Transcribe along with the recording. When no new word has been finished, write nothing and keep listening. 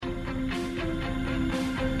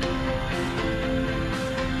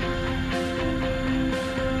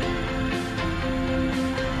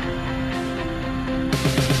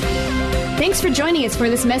Thanks for joining us for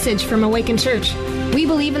this message from Awaken Church. We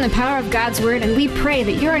believe in the power of God's Word, and we pray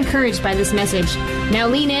that you're encouraged by this message. Now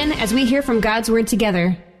lean in as we hear from God's Word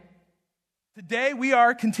together. Today we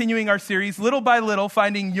are continuing our series, Little by Little,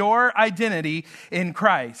 Finding Your Identity in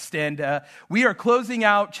Christ. And we are closing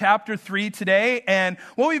out chapter 3 today. And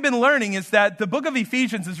what we've been learning is that the book of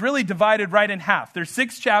Ephesians is really divided right in half. There's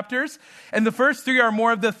 6 chapters, and the first 3 are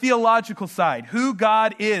more of the theological side, who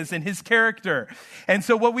God is and his character. And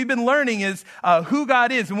so what we've been learning is who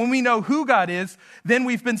God is. And when we know who God is, then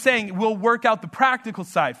we've been saying we'll work out the practical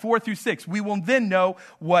side, 4 through 6. We will then know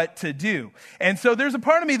what to do. And so there's a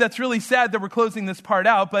part of me that's really sad that we're closing this part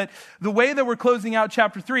out, but the way that we're closing out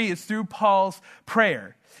chapter 3 is through Paul's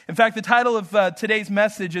prayer. In fact, the title of today's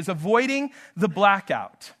message is Avoiding the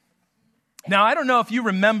Blackout. Now, I don't know if you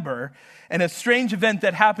remember a strange event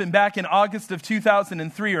that happened back in August of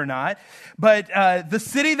 2003 or not, but the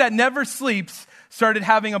city that never sleeps started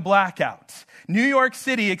having a blackout. New York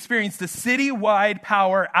City experienced a citywide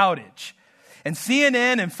power outage. And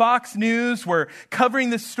CNN and Fox News were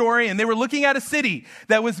covering this story, and they were looking at a city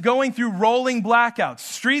that was going through rolling blackouts.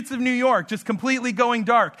 Streets of New York just completely going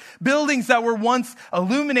dark. Buildings that were once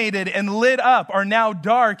illuminated and lit up are now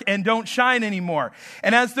dark and don't shine anymore.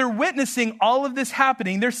 And as they're witnessing all of this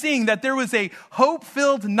happening, they're seeing that there was a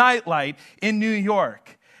hope-filled nightlight in New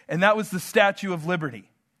York, and that was the Statue of Liberty.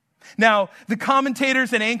 Now, the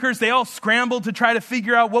commentators and anchors, they all scrambled to try to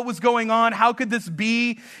figure out what was going on. How could this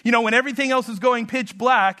be? You know, when everything else was going pitch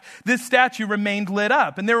black, this statue remained lit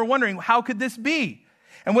up. And they were wondering, how could this be?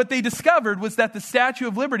 And what they discovered was that the Statue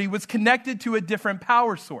of Liberty was connected to a different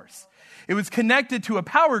power source. It was connected to a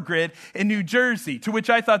power grid in New Jersey, to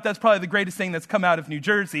which I thought that's probably the greatest thing that's come out of New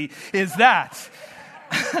Jersey, is that.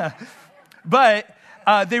 But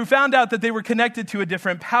they found out that they were connected to a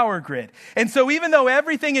different power grid. And so even though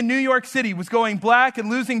everything in New York City was going black and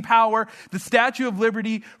losing power, the Statue of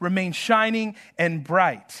Liberty remained shining and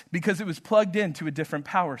bright because it was plugged into a different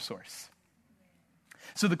power source.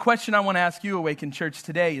 So the question I want to ask you, Awaken Church,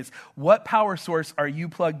 today is, what power source are you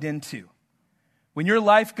plugged into? When your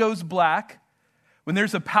life goes black, when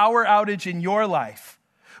there's a power outage in your life,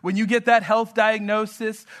 when you get that health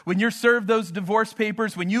diagnosis, when you're served those divorce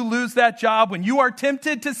papers, when you lose that job, when you are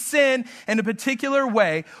tempted to sin in a particular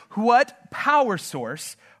way, what power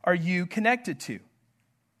source are you connected to?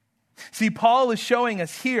 See, Paul is showing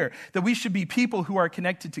us here that we should be people who are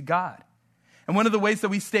connected to God. And one of the ways that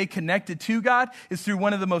we stay connected to God is through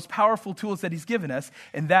one of the most powerful tools that he's given us,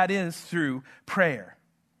 and that is through prayer.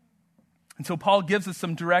 And so Paul gives us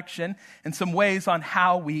some direction and some ways on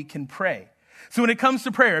how we can pray. So when it comes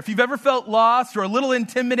to prayer, if you've ever felt lost or a little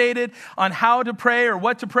intimidated on how to pray or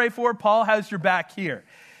what to pray for, Paul has your back here.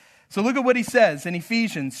 So look at what he says in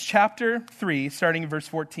Ephesians chapter 3, starting in verse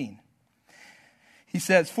 14. He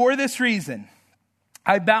says, "For this reason,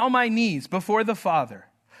 I bow my knees before the Father,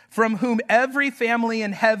 from whom every family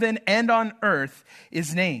in heaven and on earth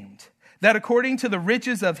is named, that according to the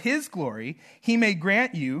riches of his glory, he may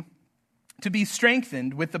grant you to be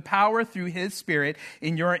strengthened with the power through his Spirit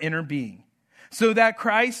in your inner being, so that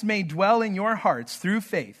Christ may dwell in your hearts through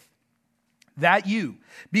faith, that you,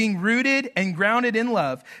 being rooted and grounded in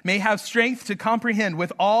love, may have strength to comprehend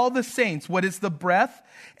with all the saints what is the breadth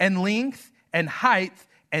and length and height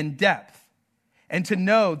and depth, and to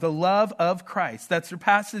know the love of Christ that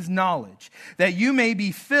surpasses knowledge, that you may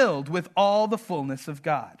be filled with all the fullness of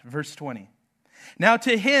God." Verse 20. "Now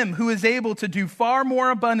to him who is able to do far more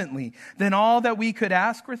abundantly than all that we could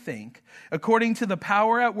ask or think, according to the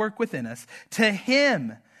power at work within us, to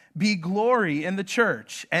him be glory in the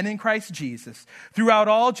church and in Christ Jesus throughout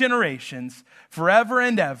all generations, forever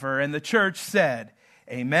and ever." And the church said,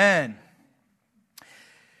 Amen.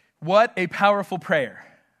 What a powerful prayer.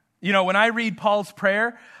 You know, when I read Paul's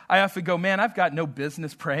prayer, I often go, man, I've got no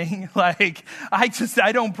business praying.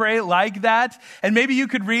 I don't pray like that. And maybe you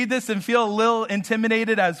could read this and feel a little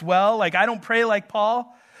intimidated as well. Like, I don't pray like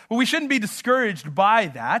Paul. Well, we shouldn't be discouraged by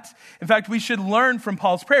that. In fact, we should learn from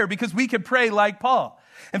Paul's prayer because we could pray like Paul.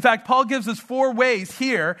 In fact, Paul gives us 4 ways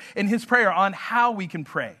here in his prayer on how we can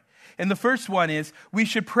pray. And the first one is we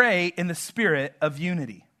should pray in the spirit of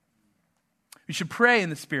unity. We should pray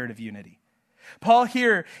in the spirit of unity. Paul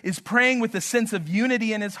here is praying with a sense of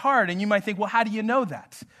unity in his heart. And you might think, well, how do you know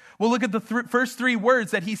that? Well, look at the first 3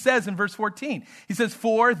 words that he says in verse 14. He says,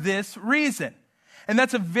 "For this reason." And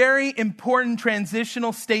that's a very important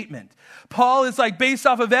transitional statement. Paul is like, based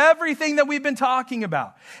off of everything that we've been talking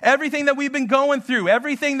about, everything that we've been going through,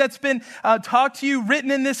 everything that's been talked to you,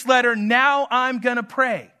 written in this letter, now I'm going to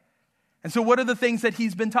pray. And so what are the things that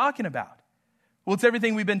he's been talking about? Well, it's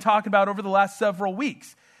everything we've been talking about over the last several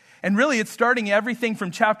weeks. And really, it's starting everything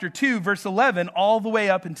from chapter 2, verse 11, all the way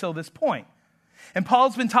up until this point. And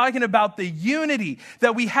Paul's been talking about the unity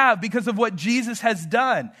that we have because of what Jesus has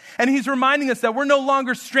done. And he's reminding us that we're no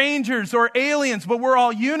longer strangers or aliens, but we're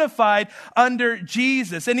all unified under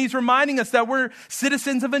Jesus. And he's reminding us that we're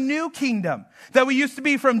citizens of a new kingdom, that we used to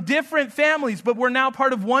be from different families, but we're now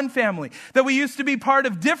part of one family, that we used to be part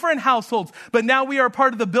of different households, but now we are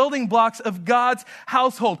part of the building blocks of God's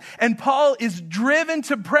household. And Paul is driven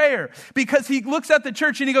to prayer because he looks at the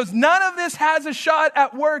church and he goes, none of this has a shot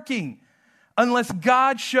at working unless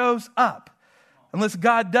God shows up, unless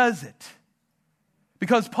God does it.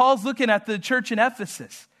 Because Paul's looking at the church in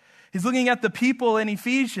Ephesus. He's looking at the people in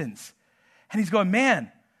Ephesians. And he's going,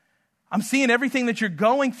 man, I'm seeing everything that you're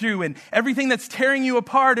going through and everything that's tearing you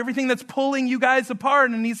apart, everything that's pulling you guys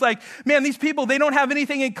apart. And he's like, man, these people, they don't have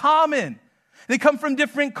anything in common. They come from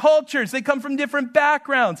different cultures. They come from different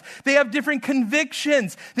backgrounds. They have different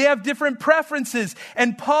convictions. They have different preferences.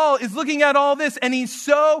 And Paul is looking at all this and he's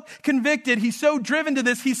so convicted. He's so driven to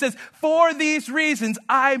this. He says, for these reasons,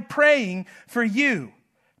 I'm praying for you,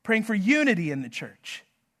 praying for unity in the church.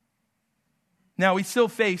 Now, we still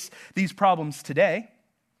face these problems today.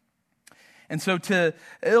 And so to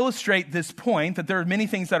illustrate this point, that there are many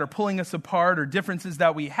things that are pulling us apart or differences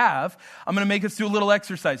that we have, I'm going to make us do a little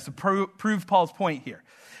exercise to prove Paul's point here.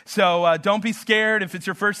 So don't be scared if it's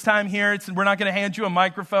your first time here. We're not going to hand you a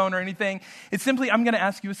microphone or anything. It's simply, I'm going to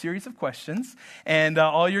ask you a series of questions, and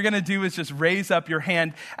all you're going to do is just raise up your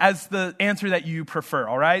hand as the answer that you prefer,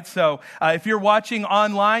 all right? So if you're watching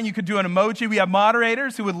online, you could do an emoji. We have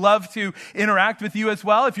moderators who would love to interact with you as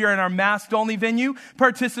well. If you're in our masked-only venue,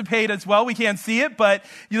 participate as well. We can't see it, but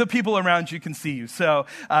the people around you can see you, so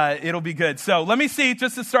it'll be good. So let me see,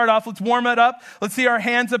 just to start off, let's warm it up. Let's see our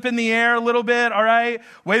hands up in the air a little bit, all right?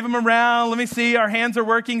 Wave them around. Let me see. Our hands are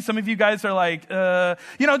working. Some of you guys are like,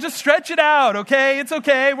 just stretch it out, okay? It's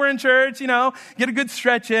okay. We're in church, get a good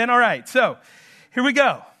stretch in. All right, so here we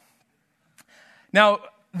go. Now,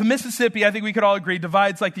 the Mississippi, I think we could all agree,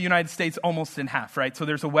 divides like the United States almost in half, right? So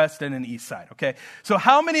there's a west and an east side, okay? So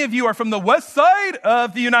how many of you are from the west side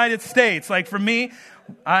of the United States? Like for me,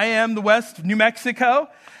 I am the west, New Mexico.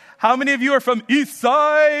 How many of you are from east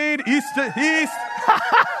side, east to east?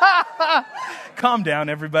 Calm down,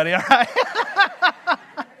 everybody, all right?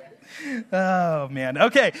 Oh, man.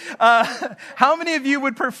 Okay. How many of you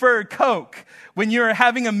would prefer Coke when you're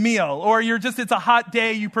having a meal, or it's a hot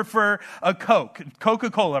day, you prefer a Coke?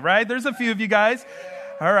 Coca-Cola, right? There's a few of you guys.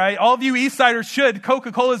 All right. All of you East Siders should.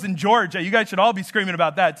 Coca-Cola's in Georgia. You guys should all be screaming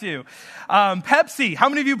about that too. Pepsi. How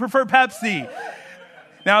many of you prefer Pepsi?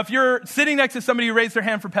 Now, if you're sitting next to somebody who raised their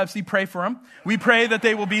hand for Pepsi, pray for them. We pray that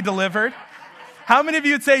they will be delivered. How many of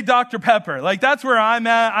you would say Dr. Pepper? Like, that's where I'm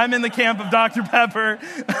at. I'm in the camp of Dr. Pepper.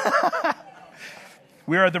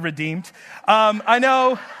 We are the redeemed. I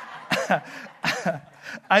know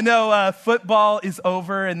football is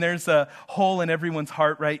over and there's a hole in everyone's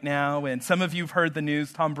heart right now. And some of you have heard the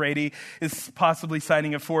news. Tom Brady is possibly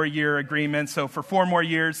signing a 4-year agreement. So for 4 more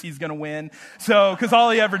years, he's going to win. So, because all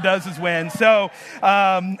he ever does is win. So,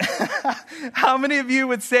 how many of you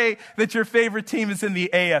would say that your favorite team is in the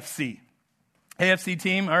AFC? AFC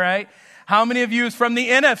team, all right. How many of you is from the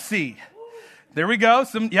NFC? There we go.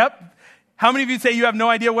 Yep. How many of you say you have no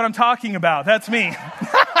idea what I'm talking about? That's me.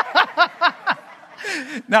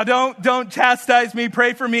 Now, don't chastise me.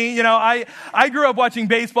 Pray for me. I grew up watching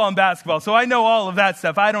baseball and basketball, so I know all of that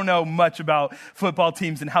stuff. I don't know much about football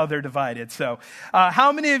teams and how they're divided. So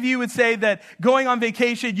how many of you would say that going on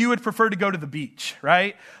vacation, you would prefer to go to the beach,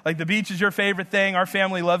 right? Like the beach is your favorite thing. Our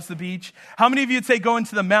family loves the beach. How many of you would say going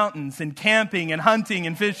to the mountains and camping and hunting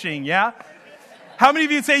and fishing, yeah? How many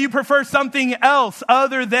of you would say you prefer something else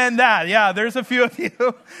other than that? Yeah, there's a few of you.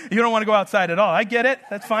 You don't want to go outside at all. I get it.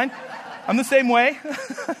 That's fine. I'm the same way.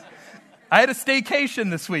 I had a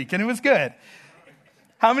staycation this week, and it was good.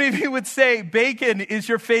 How many of you would say bacon is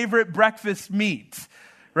your favorite breakfast meat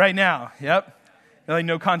right now? Yep. Like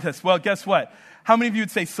no contest. Well, guess what? How many of you would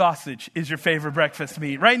say sausage is your favorite breakfast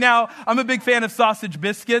meat? Right now, I'm a big fan of sausage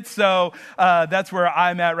biscuits, so that's where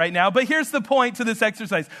I'm at right now. But here's the point to this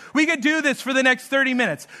exercise. We could do this for the next 30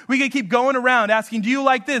 minutes. We could keep going around asking, do you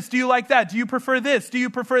like this? Do you like that? Do you prefer this? Do you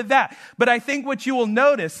prefer that? But I think what you will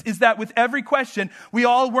notice is that with every question, we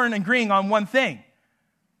all weren't agreeing on one thing.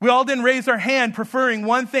 We all didn't raise our hand preferring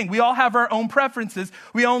one thing. We all have our own preferences.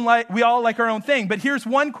 We all like our own thing. But here's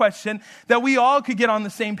one question that we all could get on the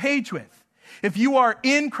same page with. If you are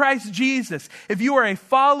in Christ Jesus, if you are a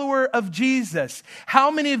follower of Jesus,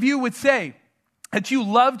 how many of you would say that you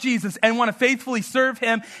love Jesus and want to faithfully serve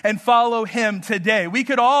him and follow him today. We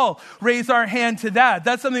could all raise our hand to that.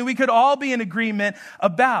 That's something we could all be in agreement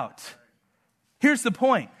about. Here's the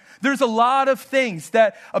point. There's a lot of things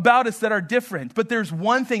about us that are different, but there's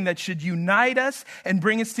one thing that should unite us and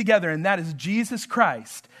bring us together, and that is Jesus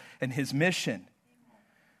Christ and his mission.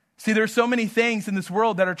 See, there's so many things in this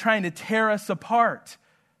world that are trying to tear us apart,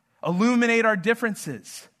 illuminate our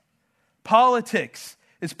differences. Politics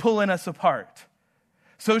is pulling us apart.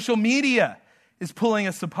 Social media is pulling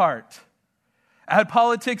us apart. Add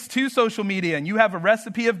politics to social media, and you have a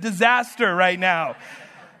recipe of disaster right now.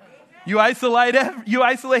 You isolate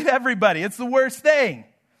everybody. It's the worst thing.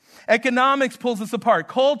 Economics pulls us apart.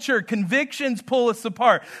 Culture, convictions pull us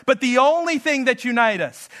apart. But the only thing that unites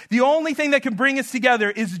us, the only thing that can bring us together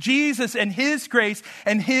is Jesus and his grace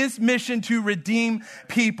and his mission to redeem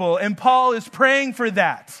people. And Paul is praying for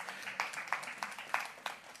that.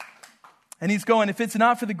 And he's going, if it's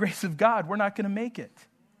not for the grace of God, we're not going to make it.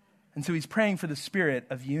 And so he's praying for the spirit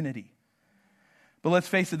of unity. But let's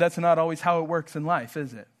face it, that's not always how it works in life,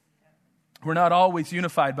 is it? We're not always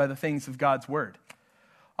unified by the things of God's word.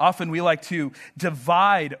 Often we like to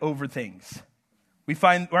divide over things. We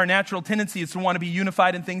find our natural tendency is to want to be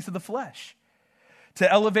unified in things of the flesh,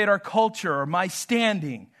 to elevate our culture or my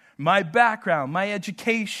standing, my background, my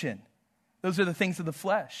education. Those are the things of the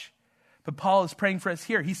flesh. But Paul is praying for us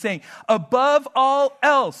here. He's saying, above all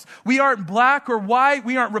else, we aren't black or white.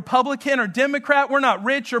 We aren't Republican or Democrat. We're not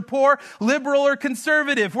rich or poor, liberal or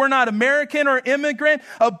conservative. We're not American or immigrant.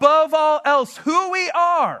 Above all else, who we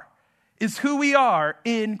are is who we are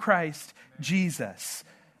in Christ Jesus.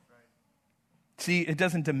 See, it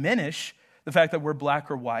doesn't diminish the fact that we're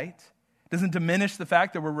black or white. It doesn't diminish the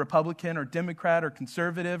fact that we're Republican or Democrat or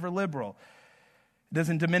conservative or liberal. It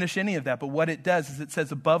doesn't diminish any of that, but what it does is it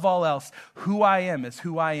says, above all else, who I am is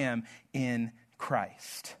who I am in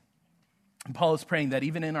Christ. And Paul is praying that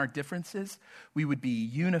even in our differences, we would be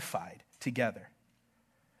unified together.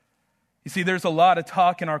 You see, there's a lot of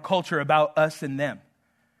talk in our culture about us and them.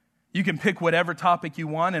 You can pick whatever topic you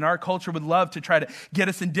want, and our culture would love to try to get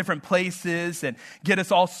us in different places and get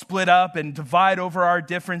us all split up and divide over our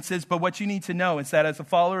differences. But what you need to know is that as a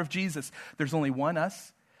follower of Jesus, there's only one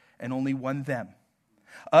us and only one them.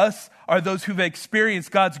 Us are those who've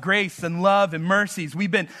experienced God's grace and love and mercies.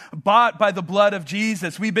 We've been bought by the blood of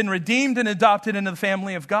Jesus. We've been redeemed and adopted into the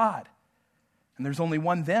family of God. And there's only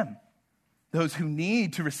one them. Those who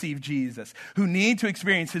need to receive Jesus, who need to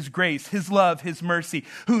experience his grace, his love, his mercy,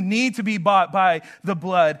 who need to be bought by the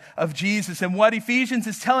blood of Jesus. And what Ephesians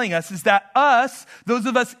is telling us is that us, those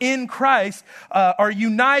of us in Christ, are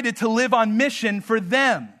united to live on mission for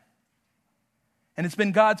them. And it's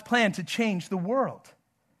been God's plan to change the world.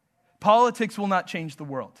 Politics will not change the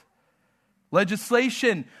world.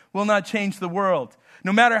 Legislation will not change the world.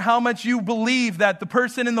 No matter how much you believe that the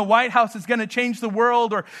person in the White House is going to change the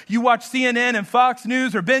world, or you watch CNN and Fox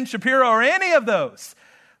News or Ben Shapiro or any of those,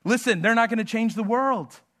 listen, they're not going to change the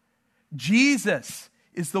world. Jesus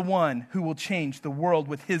is the one who will change the world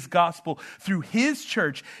with his gospel through his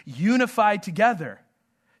church unified together.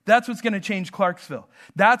 That's what's going to change Clarksville.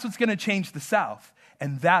 That's what's going to change the South.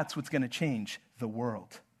 And that's what's going to change the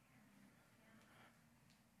world.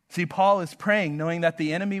 See, Paul is praying knowing that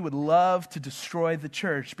the enemy would love to destroy the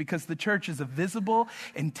church because the church is a visible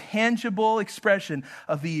and tangible expression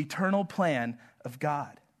of the eternal plan of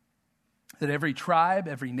God. That every tribe,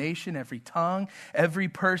 every nation, every tongue, every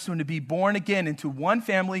person would be born again into one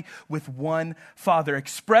family with one Father,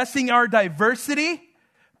 expressing our diversity,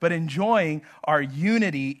 but enjoying our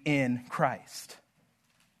unity in Christ.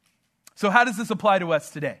 So how does this apply to us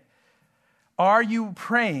today? Are you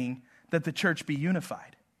praying that the church be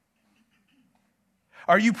unified?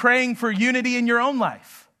 Are you praying for unity in your own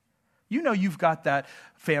life? You know you've got that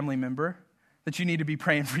family member that you need to be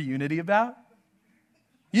praying for unity about.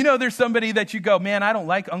 You know there's somebody that you go, man, I don't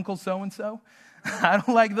like Uncle so-and-so. I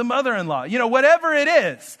don't like the mother-in-law. You know, whatever it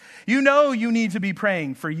is, you know you need to be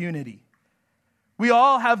praying for unity. We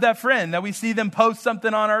all have that friend that we see them post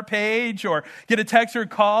something on our page or get a text or a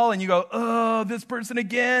call and you go, oh, this person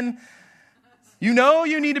again. You know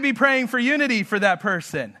you need to be praying for unity for that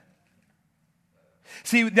person.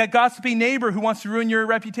 See, that gossipy neighbor who wants to ruin your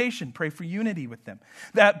reputation, pray for unity with them.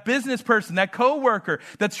 That business person, that coworker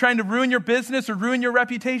that's trying to ruin your business or ruin your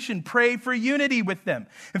reputation, pray for unity with them.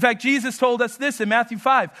 In fact, Jesus told us this in Matthew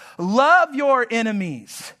 5, love your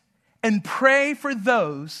enemies and pray for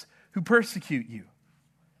those who persecute you.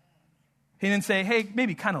 He didn't say, hey,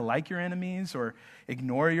 maybe kind of like your enemies or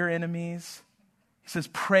ignore your enemies. He says,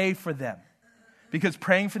 pray for them. Because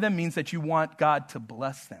praying for them means that you want God to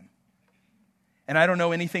bless them. And I don't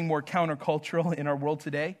know anything more countercultural in our world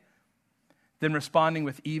today than responding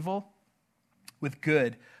with evil with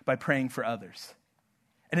good by praying for others.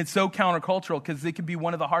 And it's so countercultural because it can be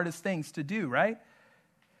one of the hardest things to do, right?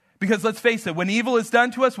 Because let's face it, when evil is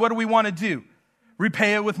done to us, what do we want to do?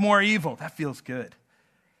 Repay it with more evil. That feels good.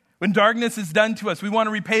 When darkness is done to us, we want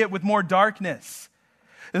to repay it with more darkness.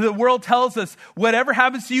 The world tells us, whatever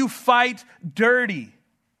happens to you, fight dirty.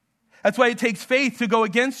 That's why it takes faith to go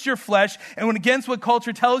against your flesh and against what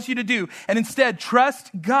culture tells you to do, and instead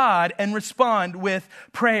trust God and respond with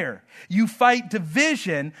prayer. You fight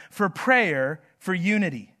division for prayer for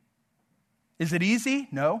unity. Is it easy?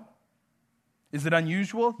 No. Is it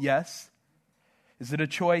unusual? Yes. Is it a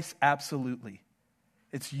choice? Absolutely.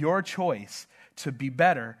 It's your choice to be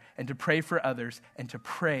better and to pray for others and to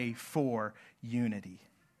pray for unity.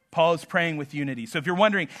 Paul is praying with unity. So if you're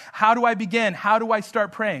wondering, how do I begin? How do I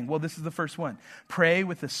start praying? Well, this is the first one. Pray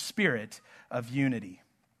with the spirit of unity.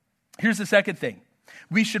 Here's the second thing.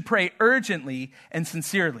 We should pray urgently and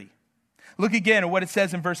sincerely. Look again at what it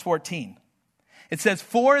says in verse 14. It says,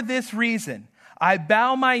 "For this reason, I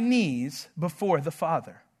bow my knees before the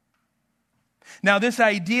Father." Now, this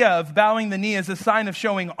idea of bowing the knee is a sign of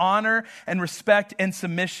showing honor and respect and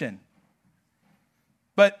submission.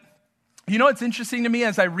 But you know what's interesting to me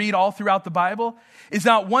as I read all throughout the Bible is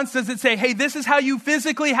not once does it say, hey, this is how you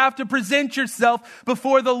physically have to present yourself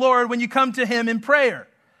before the Lord when you come to him in prayer.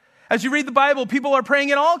 As you read the Bible, people are praying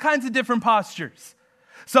in all kinds of different postures.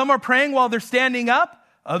 Some are praying while they're standing up.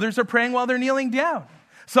 Others are praying while they're kneeling down.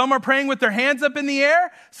 Some are praying with their hands up in the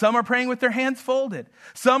air. Some are praying with their hands folded.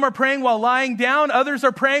 Some are praying while lying down. Others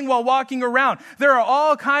are praying while walking around. There are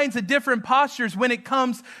all kinds of different postures when it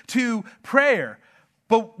comes to prayer.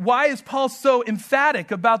 But why is Paul so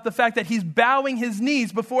emphatic about the fact that he's bowing his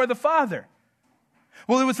knees before the Father?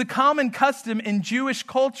 Well, it was a common custom in Jewish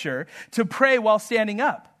culture to pray while standing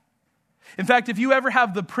up. In fact, if you ever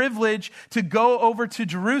have the privilege to go over to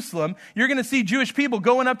Jerusalem, you're going to see Jewish people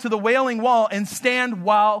going up to the Wailing Wall and stand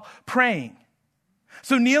while praying.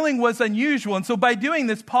 So kneeling was unusual. And so by doing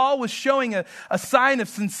this, Paul was showing a sign of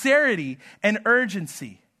sincerity and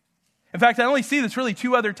urgency. In fact, I only see this really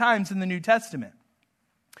 2 other times in the New Testament.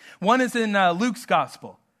 One is in Luke's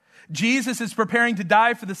gospel. Jesus is preparing to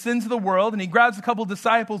die for the sins of the world, and he grabs a couple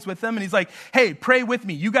disciples with him, and he's like, hey, pray with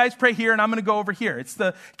me. You guys pray here, and I'm going to go over here. It's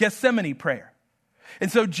the Gethsemane prayer. And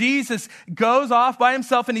so Jesus goes off by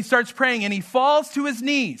himself, and he starts praying, and he falls to his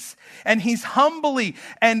knees, and he's humbly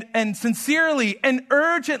and sincerely and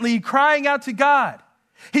urgently crying out to God.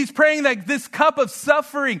 He's praying that this cup of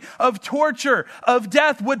suffering, of torture, of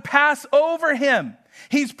death would pass over him.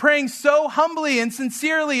 He's praying so humbly and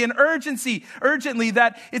sincerely and urgently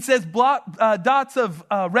that it says dots of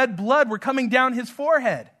red blood were coming down his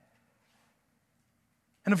forehead.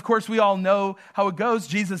 And of course, we all know how it goes.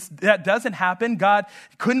 That doesn't happen. God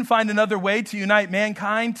couldn't find another way to unite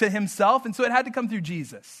mankind to himself, and so it had to come through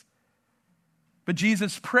Jesus. But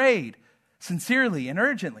Jesus prayed sincerely and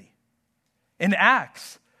urgently. In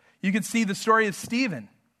Acts, you can see the story of Stephen.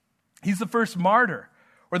 He's the first martyr,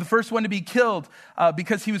 or the first one to be killed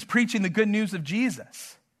because he was preaching the good news of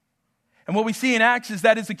Jesus. And what we see in Acts is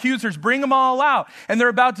that his accusers bring him all out, and they're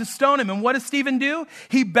about to stone him. And what does Stephen do?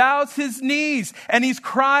 He bows his knees, and he's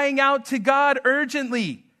crying out to God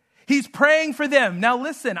urgently. He's praying for them. Now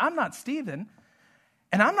listen, I'm not Stephen,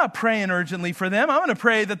 and I'm not praying urgently for them. I'm going to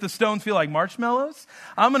pray that the stones feel like marshmallows.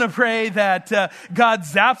 I'm going to pray that God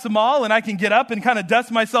zaps them all and I can get up and kind of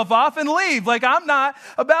dust myself off and leave. Like, I'm not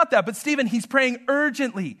about that. But Stephen, he's praying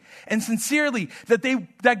urgently and sincerely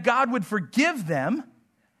that God would forgive them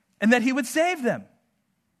and that he would save them.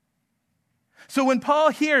 So when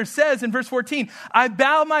Paul here says in verse 14, I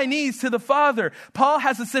bow my knees to the Father, Paul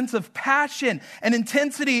has a sense of passion and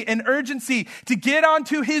intensity and urgency to get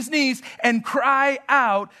onto his knees and cry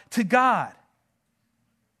out to God.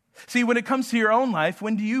 See, when it comes to your own life,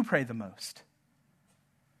 when do you pray the most?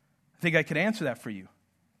 I think I could answer that for you.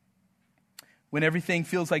 When everything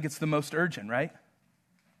feels like it's the most urgent, right?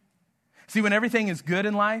 See, when everything is good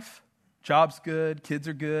in life, job's good, kids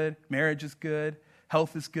are good, marriage is good,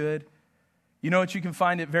 health is good, you know what you can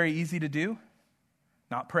find it very easy to do?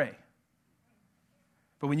 Not pray.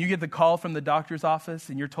 But when you get the call from the doctor's office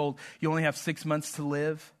and you're told you only have 6 months to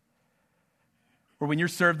live, or when you're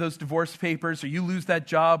served those divorce papers, or you lose that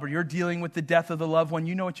job, or you're dealing with the death of the loved one,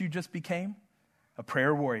 you know what you just became? A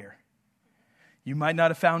prayer warrior. You might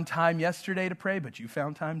not have found time yesterday to pray, but you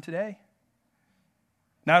found time today.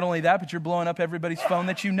 Not only that, but you're blowing up everybody's phone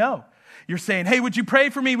that you know. You're saying, hey, would you pray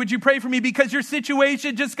for me? Would you pray for me? Because your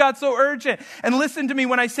situation just got so urgent. And listen to me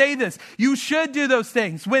when I say this. You should do those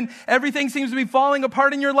things. When everything seems to be falling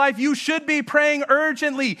apart in your life, you should be praying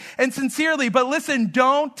urgently and sincerely. But listen,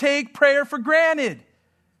 don't take prayer for granted.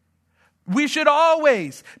 We should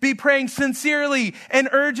always be praying sincerely and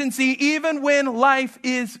urgency, even when life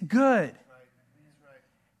is good.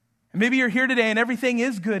 And maybe you're here today and everything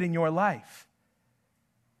is good in your life.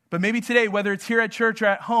 But maybe today, whether it's here at church or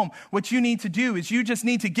at home, what you need to do is you just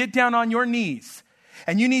need to get down on your knees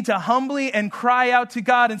and you need to humbly and cry out to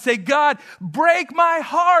God and say, God, break my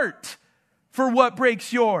heart for what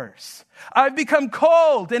breaks yours. I've become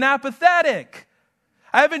cold and apathetic.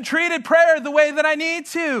 I haven't treated prayer the way that I need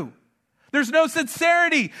to. There's no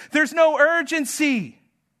sincerity. There's no urgency.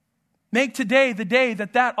 Make today the day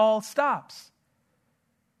that all stops.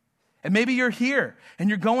 And maybe you're here and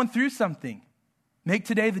you're going through something. Make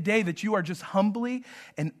today the day that you are just humbly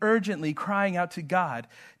and urgently crying out to God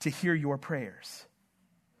to hear your prayers.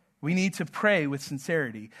 We need to pray with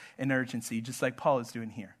sincerity and urgency, just like Paul is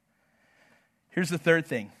doing here. Here's the third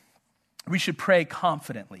thing. We should pray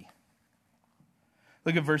confidently.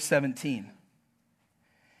 Look at verse 17.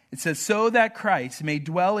 It says, so that Christ may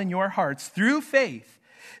dwell in your hearts through faith,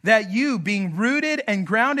 that you, being rooted and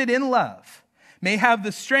grounded in love, may have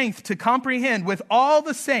the strength to comprehend with all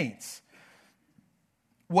the saints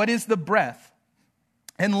what is the breadth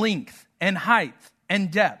and length and height and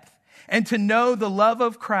depth, and to know the love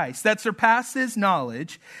of Christ that surpasses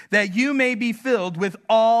knowledge, that you may be filled with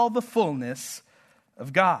all the fullness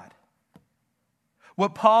of God.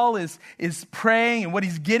 What Paul is praying and what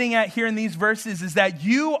he's getting at here in these verses is that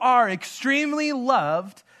you are extremely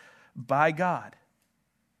loved by God.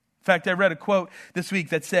 In fact, I read a quote this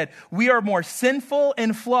week that said, we are more sinful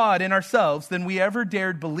and flawed in ourselves than we ever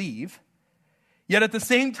dared believe. Yet at the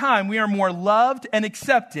same time, we are more loved and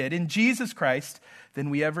accepted in Jesus Christ than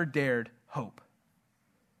we ever dared hope.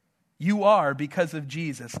 You are, because of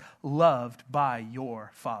Jesus, loved by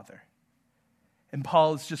your Father. And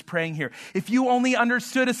Paul is just praying here. If you only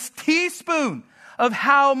understood a teaspoon of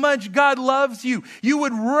how much God loves you, you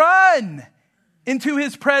would run into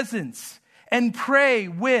his presence and pray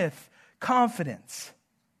with confidence.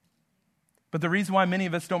 But the reason why many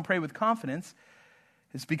of us don't pray with confidence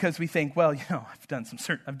is because we think, well, I've done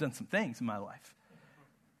some things in my life.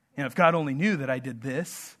 If God only knew that I did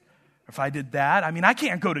this, or if I did that, I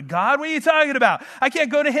can't go to God. What are you talking about? I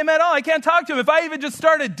can't go to him at all. I can't talk to him. If I even just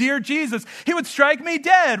started, dear Jesus, he would strike me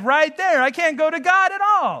dead right there. I can't go to God at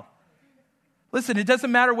all. Listen, it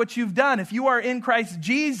doesn't matter what you've done. If you are in Christ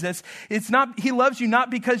Jesus, he loves you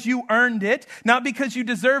not because you earned it, not because you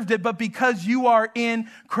deserved it, but because you are in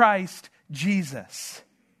Christ Jesus.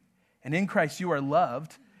 And in Christ, you are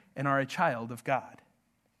loved and are a child of God.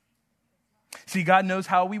 See, God knows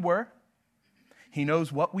how we were. He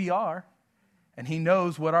knows what we are. And he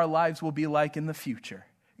knows what our lives will be like in the future.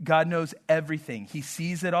 God knows everything. He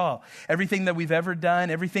sees it all. Everything that we've ever done,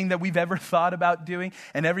 everything that we've ever thought about doing,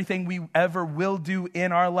 and everything we ever will do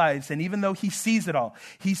in our lives. And even though he sees it all,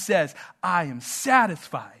 he says, I am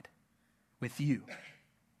satisfied with you.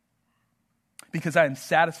 Because I am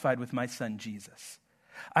satisfied with my son, Jesus.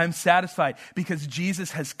 I'm satisfied because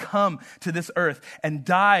Jesus has come to this earth and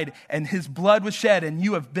died and his blood was shed and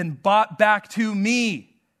you have been bought back to me.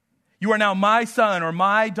 You are now my son or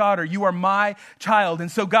my daughter. You are my child.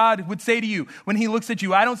 And so God would say to you when he looks at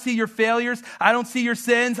you, I don't see your failures. I don't see your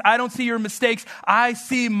sins. I don't see your mistakes. I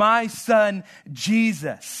see my son,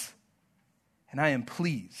 Jesus. And I am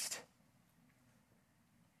pleased.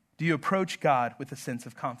 Do you approach God with a sense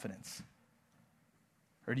of confidence?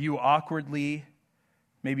 Or do you awkwardly,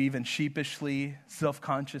 maybe even sheepishly,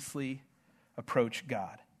 self-consciously approach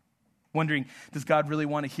God? Wondering, does God really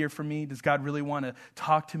want to hear from me? Does God really want to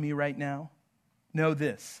talk to me right now? Know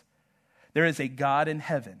this. There is a God in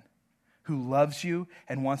heaven who loves you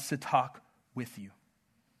and wants to talk with you.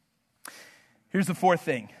 Here's the fourth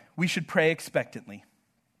thing. We should pray expectantly.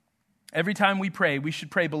 Every time we pray, we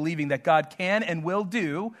should pray believing that God can and will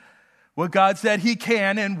do what God said he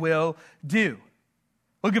can and will do.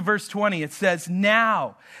 Look at verse 20. It says,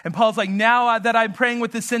 now. And Paul's like, now that I'm praying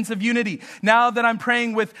with this sense of unity, now that I'm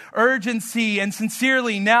praying with urgency and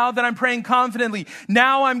sincerely, now that I'm praying confidently,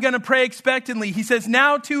 now I'm going to pray expectantly. He says,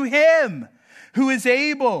 now to him who is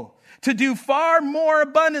able to do far more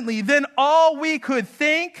abundantly than all we could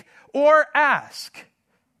think or ask,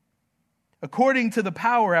 according to the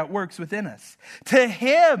power at works within us. To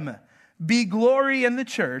him be glory in the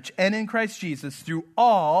church and in Christ Jesus through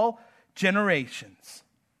all generations.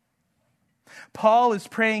 Paul is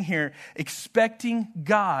praying here, expecting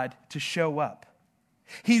God to show up.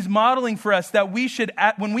 He's modeling for us that we should,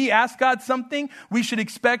 when we ask God something, we should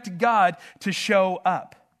expect God to show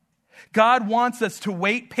up. God wants us to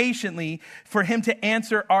wait patiently for him to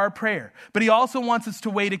answer our prayer. But he also wants us to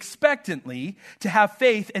wait expectantly, to have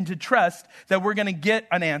faith and to trust that we're going to get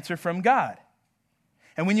an answer from God.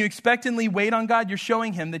 And when you expectantly wait on God, you're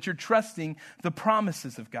showing him that you're trusting the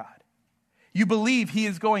promises of God. You believe he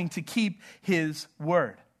is going to keep his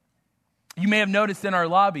word. You may have noticed in our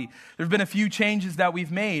lobby, there have been a few changes that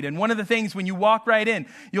we've made. And one of the things, when you walk right in,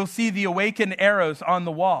 you'll see the awakened arrows on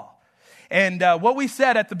the wall. And what we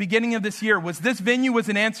said at the beginning of this year was this venue was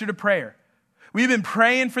an answer to prayer. We've been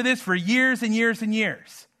praying for this for years and years and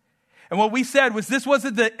years. And what we said was this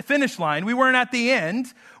wasn't the finish line. We weren't at the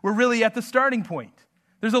end. We're really at the starting point.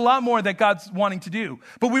 There's a lot more that God's wanting to do.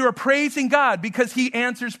 But we were praising God because he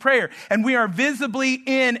answers prayer. And we are visibly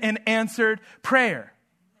in an answered prayer.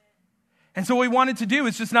 And so what we wanted to do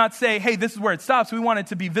is just not say, hey, this is where it stops. We want it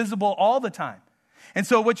to be visible all the time. And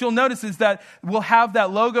so what you'll notice is that we'll have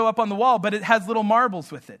that logo up on the wall, but it has little marbles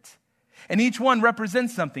with it. And each one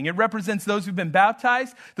represents something. It represents those who've been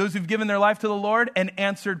baptized, those who've given their life to the Lord, and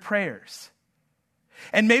answered prayers.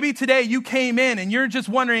 And maybe today you came in and you're just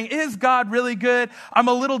wondering, is God really good? I'm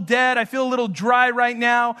a little dead. I feel a little dry right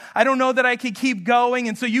now. I don't know that I can keep going.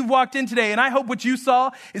 And so you've walked in today, and I hope what you saw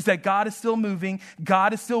is that God is still moving,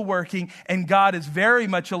 God is still working, and God is very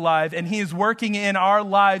much alive, and he is working in our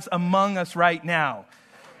lives among us right now.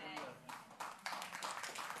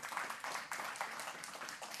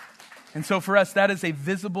 And so for us, that is a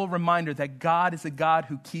visible reminder that God is a God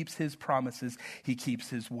who keeps his promises. He keeps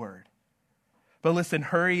his word. But listen,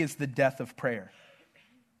 hurry is the death of prayer.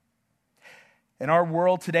 In our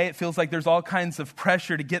world today, it feels like there's all kinds of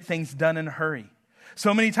pressure to get things done in a hurry.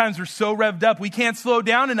 So many times we're so revved up, we can't slow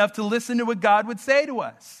down enough to listen to what God would say to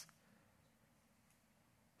us.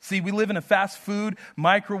 See, we live in a fast food,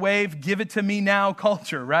 microwave, give it to me now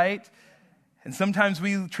culture, right? And sometimes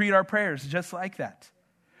we treat our prayers just like that.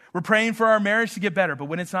 We're praying for our marriage to get better, but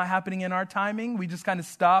when it's not happening in our timing, we just kind of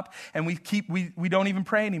stop and we don't even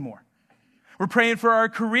pray anymore. We're praying for our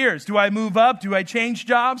careers. Do I move up? Do I change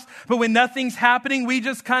jobs? But when nothing's happening, we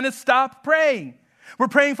just kind of stop praying. We're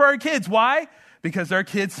praying for our kids. Why? Because our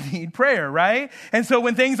kids need prayer, right? And so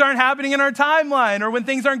when things aren't happening in our timeline or when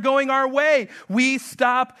things aren't going our way, we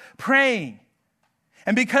stop praying.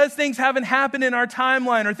 And because things haven't happened in our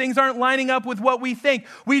timeline or things aren't lining up with what we think,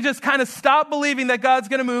 we just kind of stop believing that God's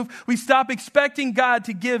going to move. We stop expecting God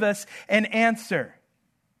to give us an answer.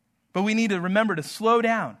 But we need to remember to slow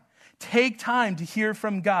down. Take time to hear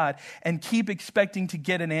from God and keep expecting to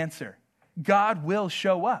get an answer. God will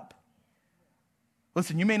show up.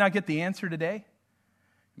 Listen, you may not get the answer today.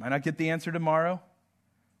 You might not get the answer tomorrow.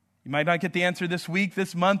 You might not get the answer this week,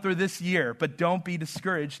 this month, or this year. But don't be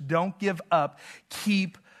discouraged. Don't give up.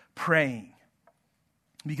 Keep praying.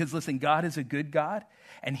 Because listen, God is a good God,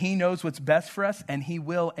 and he knows what's best for us, and he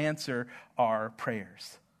will answer our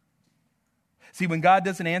prayers. See, when God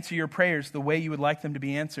doesn't answer your prayers the way you would like them to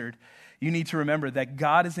be answered, you need to remember that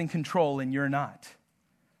God is in control and you're not.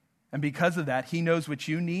 And because of that, he knows what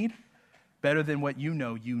you need better than what you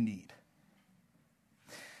know you need.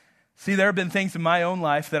 See, there have been things in my own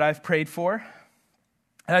life that I've prayed for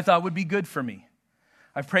and I thought would be good for me.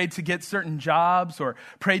 I've prayed to get certain jobs or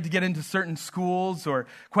prayed to get into certain schools, or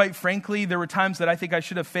quite frankly, there were times that I think I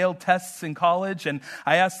should have failed tests in college, and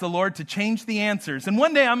I asked the Lord to change the answers. And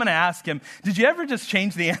one day I'm going to ask him, did you ever just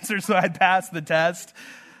change the answers so I'd pass the test?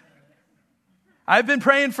 I've been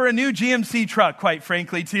praying for a new GMC truck, quite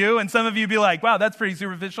frankly, too. And some of you be like, wow, that's pretty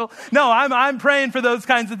superficial. No, I'm praying for those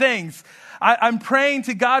kinds of things. I'm praying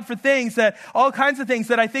to God for things all kinds of things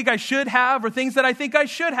that I think I should have or things that I think I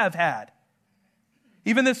should have had.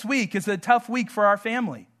 Even this week is a tough week for our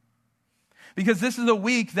family. Because this is a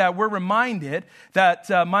week that we're reminded that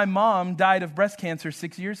my mom died of breast cancer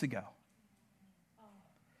 6 years ago.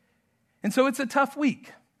 And so it's a tough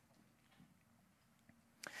week.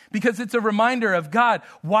 Because it's a reminder of God,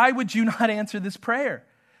 why would you not answer this prayer?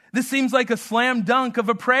 This seems like a slam dunk of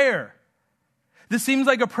a prayer. This seems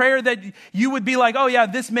like a prayer that you would be like, oh yeah,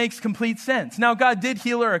 this makes complete sense. Now, God did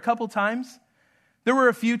heal her a couple times. There were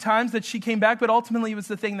a few times that she came back, but ultimately it was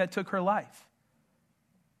the thing that took her life.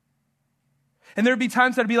 And there'd be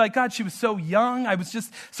times that I'd be like, God, she was so young. I was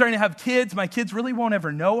just starting to have kids. My kids really won't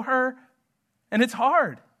ever know her. And it's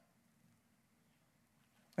hard.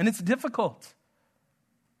 And it's difficult.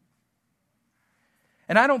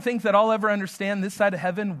 And I don't think that I'll ever understand this side of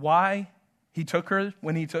heaven why he took her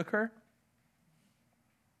when he took her.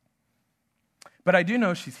 But I do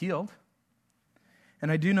know she's healed.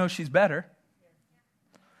 And I do know she's better.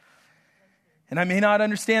 And I may not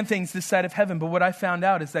understand things this side of heaven, but what I found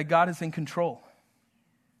out is that God is in control.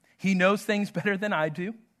 He knows things better than I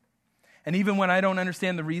do. And even when I don't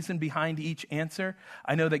understand the reason behind each answer,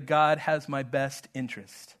 I know that God has my best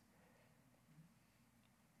interest.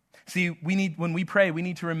 See, when we pray, we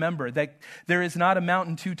need to remember that there is not a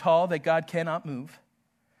mountain too tall that God cannot move.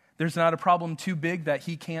 There's not a problem too big that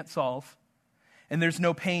he can't solve. And there's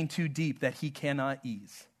no pain too deep that he cannot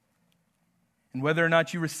ease. And whether or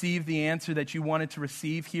not you receive the answer that you wanted to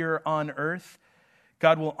receive here on earth,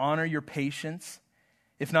 God will honor your patience,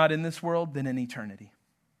 if not in this world, then in eternity.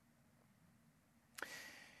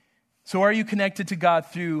 So are you connected to God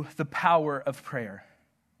through the power of prayer?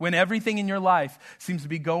 When everything in your life seems to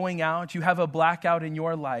be going out, you have a blackout in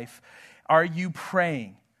your life, are you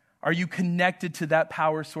praying? Are you connected to that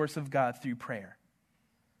power source of God through prayer?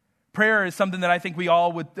 Prayer is something that I think we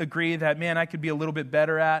all would agree that, man, I could be a little bit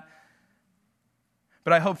better at.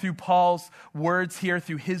 But I hope through Paul's words here,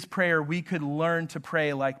 through his prayer, we could learn to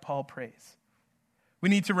pray like Paul prays. We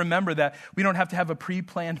need to remember that we don't have to have a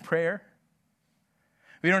pre-planned prayer.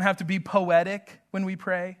 We don't have to be poetic when we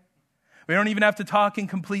pray. We don't even have to talk in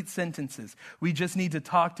complete sentences. We just need to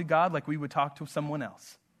talk to God like we would talk to someone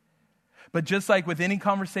else. But just like with any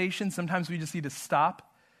conversation, sometimes we just need to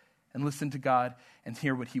stop and listen to God and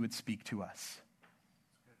hear what he would speak to us.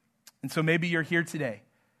 And so maybe you're here today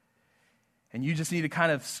and you just need to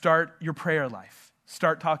kind of start your prayer life.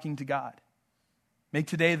 Start talking to God. Make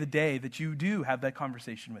today the day that you do have that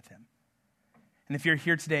conversation with him. And if you're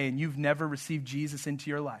here today and you've never received Jesus into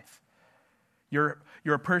your life, you're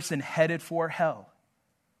a person headed for hell,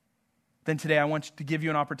 then today I want to give you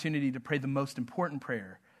an opportunity to pray the most important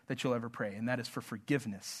prayer that you'll ever pray, and that is for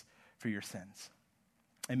forgiveness for your sins.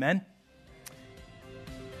 Amen?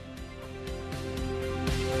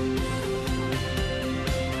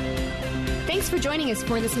 Thanks for joining us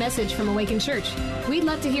for this message from Awaken Church. We'd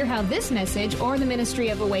love to hear how this message or the ministry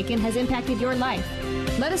of Awaken has impacted your life.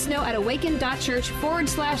 Let us know at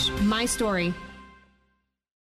awaken.church/mystory.